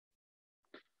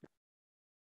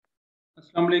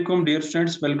Assalamu alaikum, dear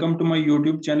students. Welcome to my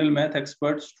YouTube channel, Math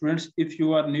Expert. Students, if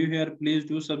you are new here, please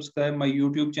do subscribe my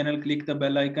YouTube channel. Click the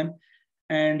bell icon.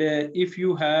 And if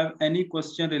you have any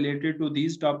question related to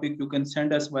this topic, you can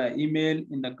send us via email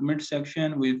in the comment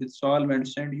section. We will solve and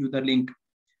send you the link.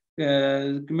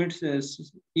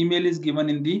 Email is given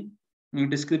in the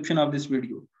description of this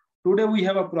video. Today we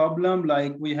have a problem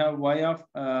like we have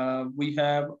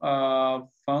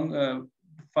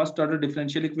first order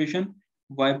differential equation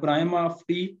y prime of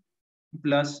t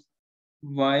plus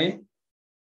y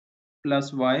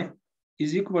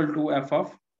is equal to f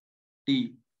of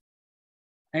t.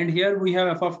 And here we have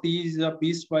f of t is a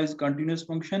piecewise continuous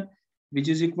function which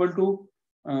is equal to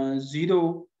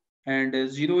 0,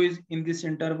 and 0 is in this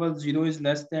interval. 0 is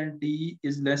less than, t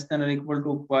is less than or equal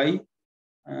to pi,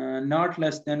 not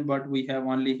less than, but we have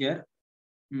only here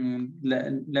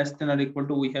less than or equal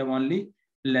to, we have only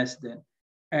less than.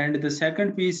 And the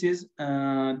second piece is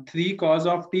 3 cos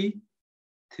of t,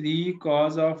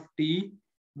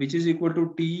 which is equal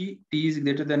to t is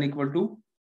greater than or equal to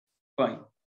pi.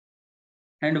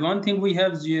 And one thing we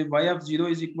have y of 0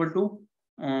 is equal to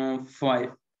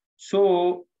 5.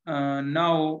 So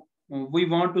now we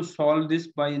want to solve this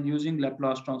by using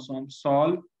Laplace transform.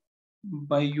 Solve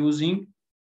by using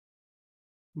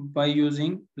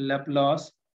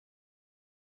Laplace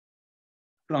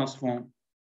transform.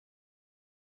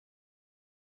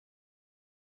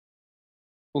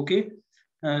 Okay,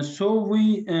 so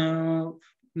we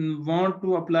want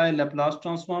to apply Laplace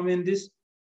transform in this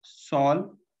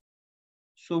solve.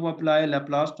 So apply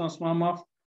Laplace transform of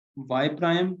y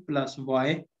prime plus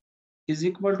y is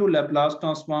equal to Laplace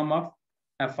transform of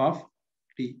f of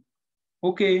t.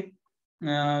 Okay,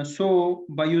 so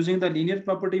by using the linear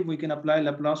property, we can apply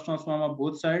Laplace transform of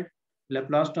both sides.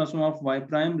 Laplace transform of y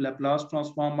prime, Laplace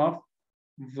transform of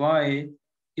y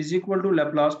is equal to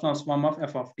Laplace transform of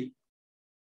f of t.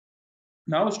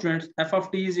 Now students, f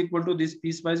of t is equal to this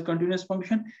piecewise continuous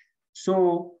function.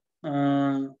 So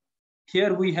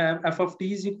here we have f of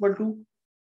t is equal to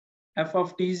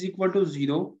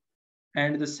 0,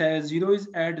 and the 0 is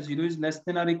at 0 is less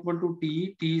than or equal to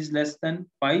t is less than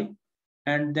pi,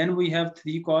 and then we have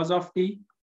 3 cos of t,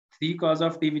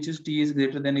 which is t is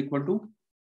greater than or equal to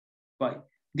pi.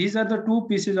 These are the two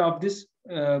pieces of this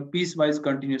piecewise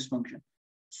continuous function.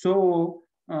 So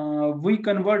we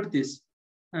convert this.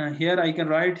 Here I can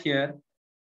write here,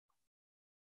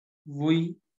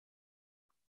 we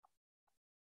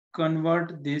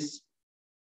convert this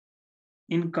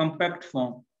in compact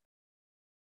form.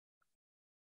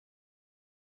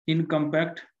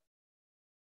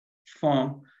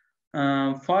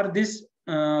 For this,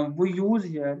 we use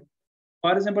here,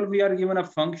 for example, we are given a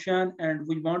function and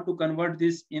we want to convert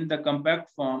this in the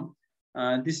compact form.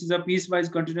 This is a piecewise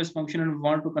continuous function and we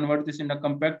want to convert this in a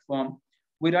compact form.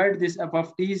 We write this f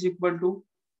of t is equal to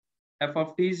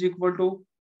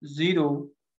 0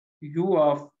 u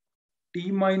of t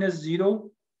minus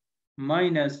 0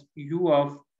 minus u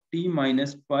of t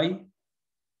minus pi.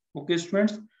 Okay,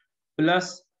 students,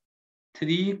 plus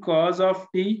 3 cos of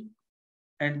t,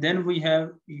 and then we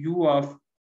have u of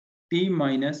t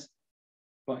minus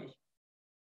pi.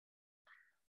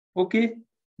 Okay,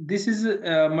 this is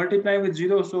multiplying with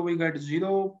 0, so we got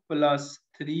 0 plus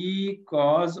 3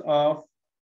 cos of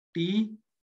t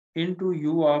into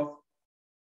u of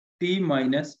t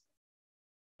minus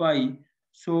pi.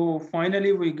 So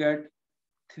finally we get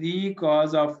 3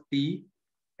 cos of t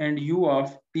and u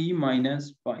of t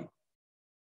minus pi.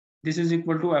 This is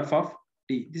equal to f of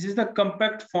t. This is the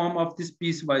compact form of this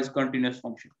piecewise continuous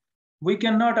function. We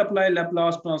cannot apply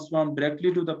Laplace transform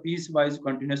directly to the piecewise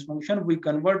continuous function. We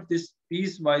convert this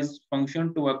piecewise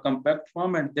function to a compact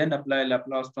form and then apply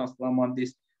Laplace transform on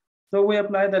this. So we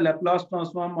apply the Laplace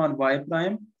transform on y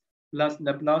prime plus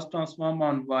Laplace transform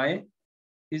on y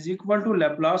is equal to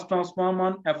Laplace transform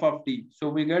on f of t. So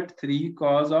we get 3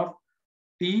 cos of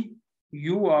t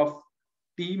u of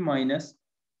t minus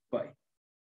pi.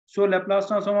 So Laplace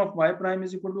transform of y prime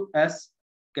is equal to s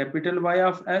capital Y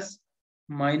of s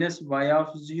minus y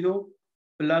of 0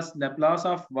 plus Laplace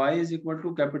of y is equal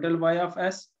to capital Y of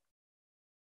s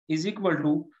is equal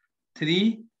to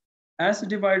 3 s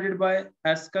divided by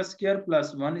s ka square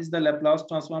plus 1 is the Laplace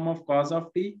transform of cos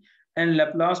of t, and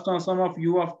Laplace transform of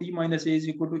u of t minus a is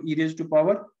equal to e raised to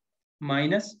power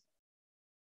minus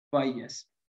pi s.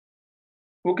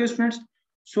 Okay, students.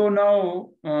 So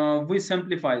now we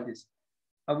simplify this.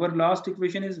 Our last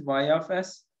equation is y of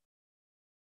s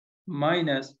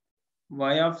minus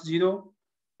y of 0,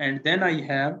 and then I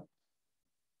have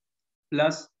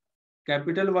plus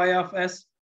capital Y of s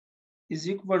is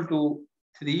equal to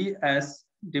 3s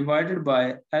divided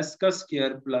by s ka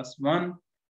square plus 1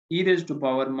 e raised to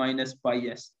power minus pi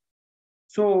s.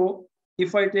 So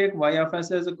if I take y of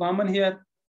s as a common here,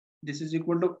 this is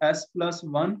equal to s plus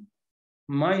 1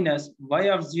 minus y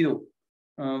of 0.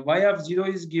 Y of 0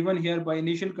 is given here by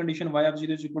initial condition y of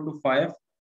 0 is equal to 5.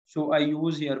 So I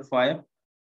use here 5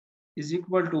 is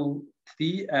equal to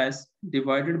 3s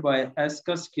divided by s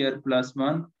ka square plus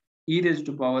 1 e raised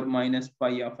to power minus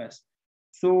pi of s.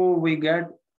 So we get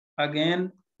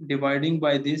again dividing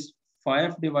by this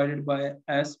 5 divided by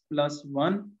s plus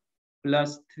 1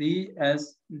 plus 3s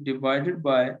divided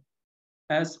by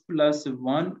s plus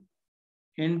 1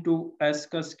 into s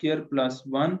ka square plus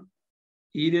 1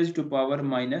 e raised to power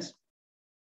minus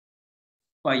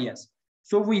pi s.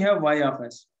 So we have y of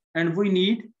s and we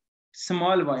need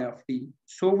small y of t.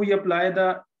 So we apply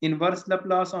the inverse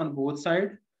Laplace on both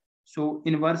sides. So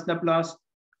inverse Laplace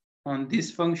on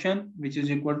this function, which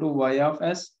is equal to y of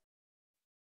s.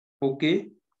 Okay.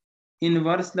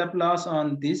 Inverse Laplace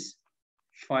on this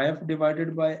 5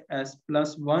 divided by s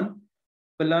plus 1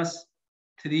 plus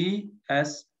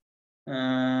 3s.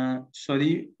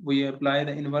 We apply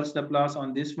the inverse Laplace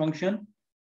on this function.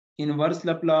 Inverse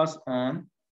Laplace on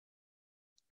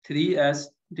 3s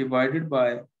divided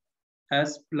by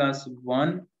s plus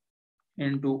 1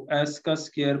 into s ka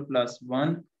square plus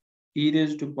 1 e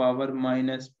raised to power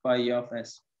minus pi of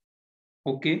s.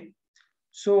 Okay.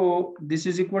 So this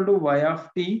is equal to y of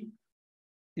t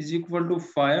is equal to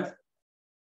 5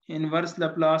 inverse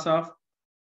Laplace of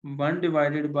 1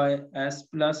 divided by s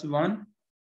plus 1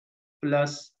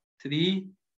 plus 3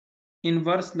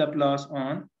 inverse Laplace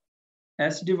on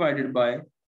s divided by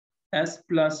s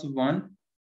plus 1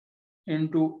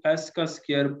 into s ka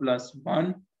square plus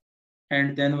 1,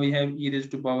 and then we have e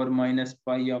raised to power minus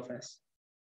pi of s.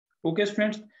 Okay,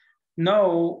 students.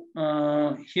 Now,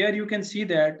 here you can see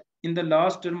that in the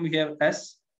last term we have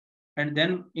s, and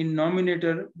then in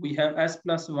numerator we have s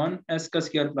plus 1, s ka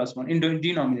square plus 1 in the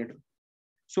denominator.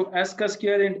 So s ka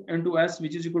square into s,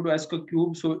 which is equal to s ka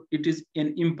cube, so it is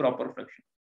an improper fraction.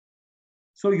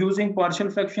 So using partial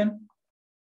fraction,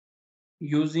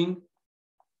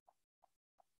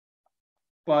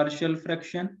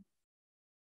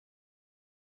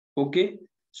 okay,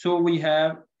 so we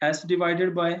have s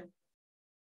divided by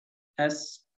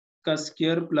s ka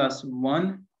square plus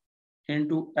 1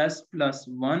 into s plus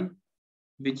 1,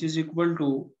 which is equal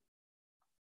to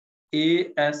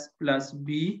as plus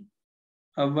b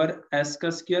over s ka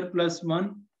square plus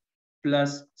 1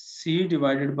 plus c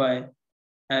divided by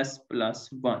s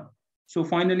plus 1. So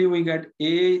finally we get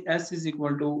as is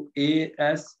equal to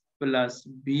as plus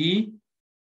b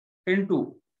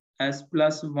into s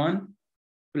plus 1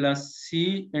 plus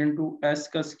c into s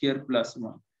ka square plus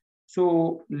 1.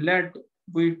 So let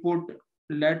we put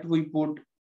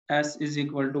s is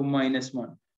equal to minus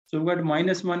 1. So we got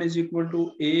minus 1 is equal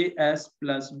to as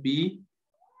plus b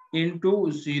into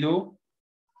 0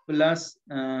 plus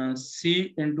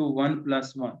c into 1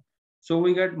 plus 1. So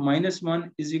we get minus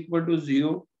 1 is equal to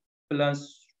 0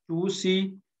 plus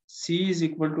 2c, c is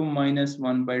equal to minus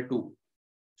 1 by 2.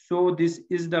 So this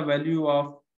is the value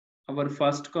of our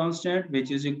first constant,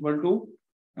 which is equal to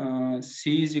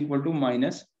c is equal to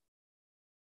minus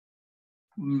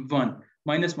 1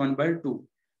 by 2.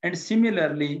 And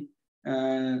similarly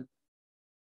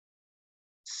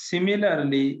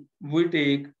we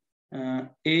take a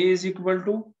is equal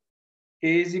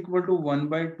to 1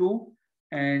 by 2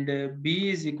 and b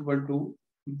is equal to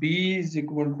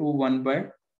 1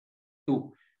 by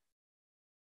 2.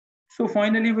 So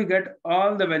finally we get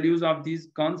all the values of these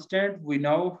constant. We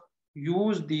now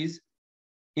use these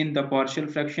in the partial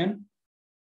fraction.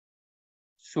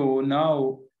 So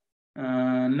now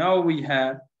we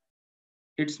have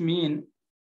its mean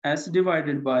s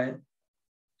divided by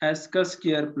s ka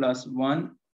square plus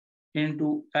 1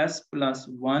 into s plus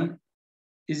 1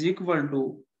 is equal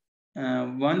to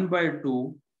 1 by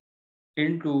 2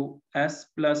 into s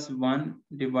plus 1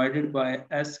 divided by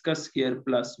s ka square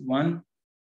plus 1,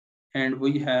 and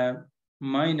we have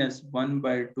minus 1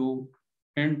 by 2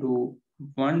 into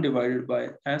 1 divided by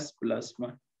s plus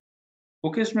 1.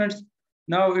 Okay, students.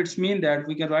 Now it's mean that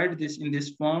we can write this in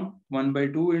this form: 1 by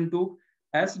 2 into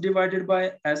s divided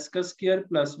by s ka square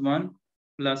plus 1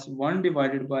 plus 1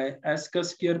 divided by s ka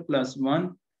square plus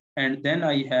 1, and then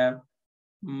I have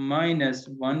minus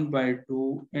 1 by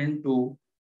 2 into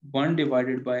 1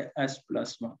 divided by s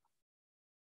plus 1.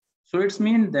 So it's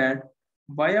mean that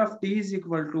y of t is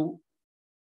equal to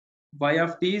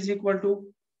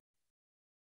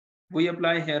we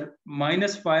apply here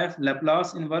minus 5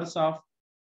 Laplace inverse of,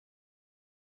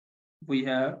 we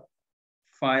have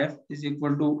 5 is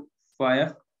equal to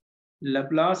 5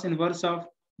 Laplace inverse of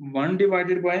 1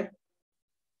 divided by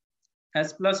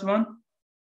s plus 1,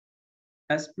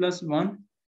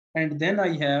 and then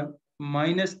I have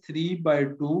minus 3 by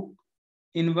 2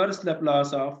 inverse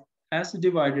Laplace of s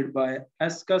divided by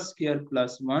s ka square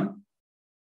plus 1.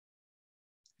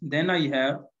 Then I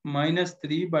have minus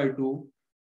 3 by 2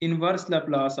 inverse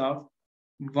Laplace of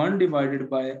 1 divided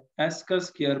by s ka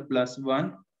square plus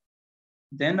 1.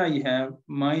 Then I have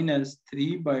minus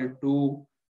 3 by 2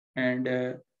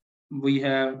 and we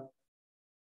have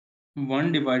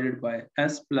 1 divided by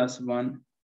s plus 1.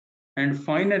 And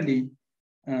finally,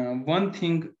 one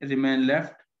thing remain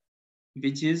left,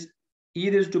 which is e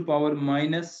raised to power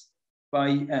minus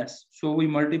pi s. So we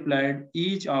multiplied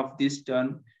each of this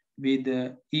term with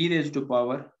e raised to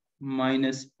power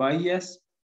minus pi s,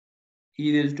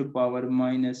 e raised to power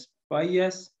minus pi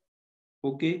s,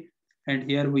 okay, and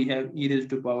here we have e raised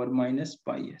to power minus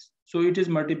pi s. So it is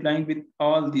multiplying with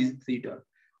all these three terms.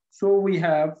 So we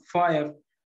have 5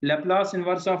 Laplace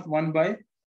inverse of 1 by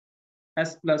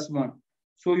s plus 1.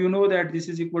 So you know that this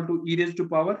is equal to e raised to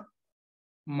power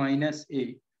minus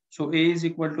a. So a is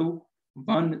equal to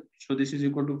 1. So this is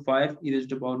equal to 5 e raised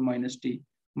to power minus t.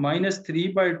 Minus 3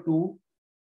 by 2.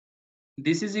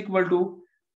 This is equal to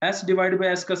s divided by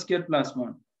s square plus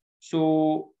 1.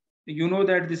 So you know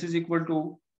that this is equal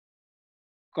to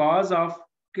cos of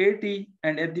kt,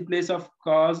 and at the place of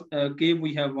cos k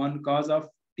we have 1 cos of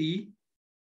t,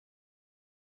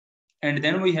 and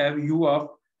then we have u of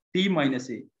t minus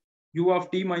a, u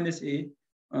of t minus a,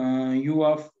 u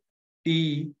of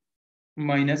t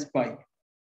minus pi,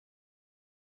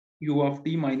 u of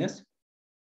t minus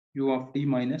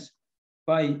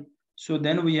pi. So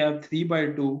then we have 3 by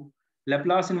 2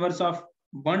 Laplace inverse of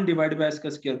 1 divided by s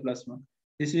square plus 1.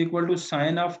 This is equal to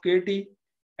sine of kt.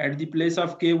 At the place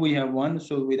of k we have 1,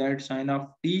 so we write sine of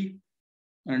t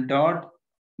and dot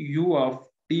u of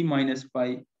t minus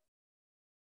pi.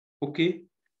 Okay,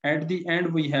 at the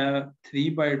end we have 3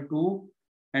 by 2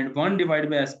 and 1 divided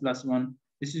by s plus 1.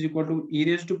 This is equal to e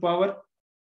raised to power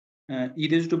at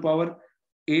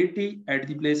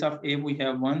the place of a we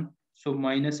have 1, so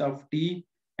minus of t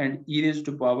and e raised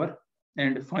to power,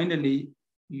 and finally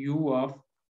u of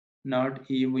not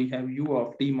e, we have u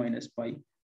of t minus pi,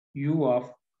 u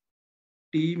of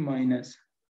t minus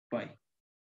pi.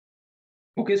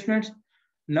 Okay students,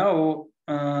 now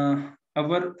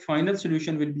our final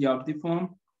solution will be of the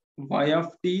form y of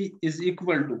t is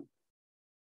equal to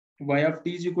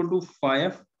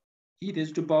 5 e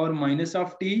raised to power minus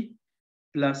of t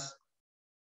plus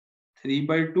 3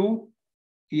 by 2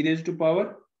 e raised to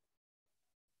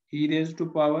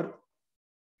power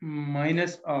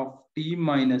minus of t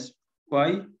minus pi,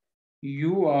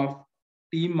 u of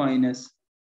t minus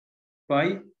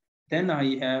pi. Then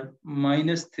I have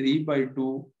minus 3 by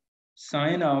 2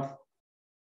 sine of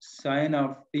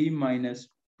t minus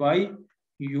pi,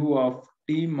 u of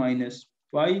t minus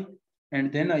pi,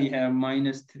 and then I have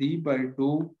minus 3 by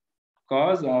 2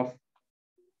 cos of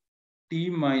t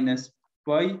minus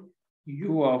pi,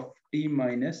 u of t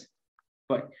minus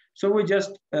pi. So we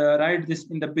just write this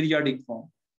in the periodic form.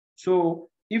 So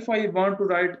if I want to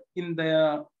write in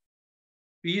the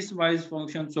piecewise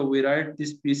function, so we write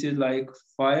this pieces like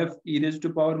 5 e raised to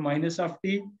power minus of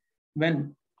t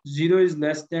when 0 is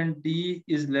less than t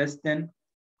is less than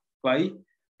pi,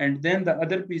 and then the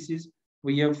other pieces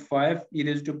we have 5 e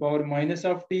raised to power minus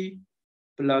of t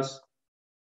plus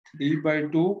 3 by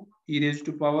 2 e raised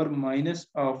to power minus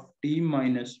of t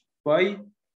minus pi,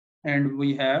 and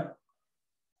we have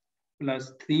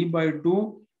plus 3 by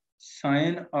 2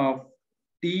 sine of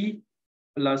t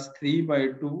plus 3 by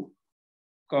 2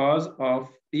 cos of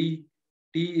t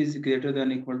is greater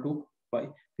than equal to pi,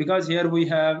 because here we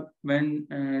have when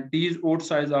t is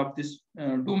outside of this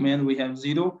domain we have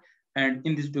 0, and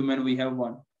in this domain we have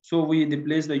 1. So we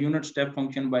replace the unit step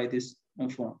function by this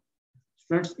form.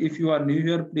 Friends, if you are new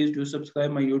here, please do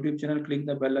subscribe my YouTube channel, click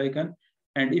the bell icon,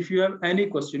 and if you have any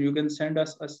question you can send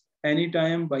us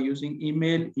anytime by using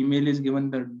email. Email is given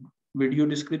in the video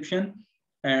description,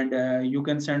 and you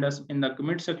can send us in the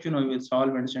comment section, or we will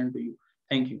solve and send to you.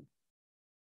 Thank you.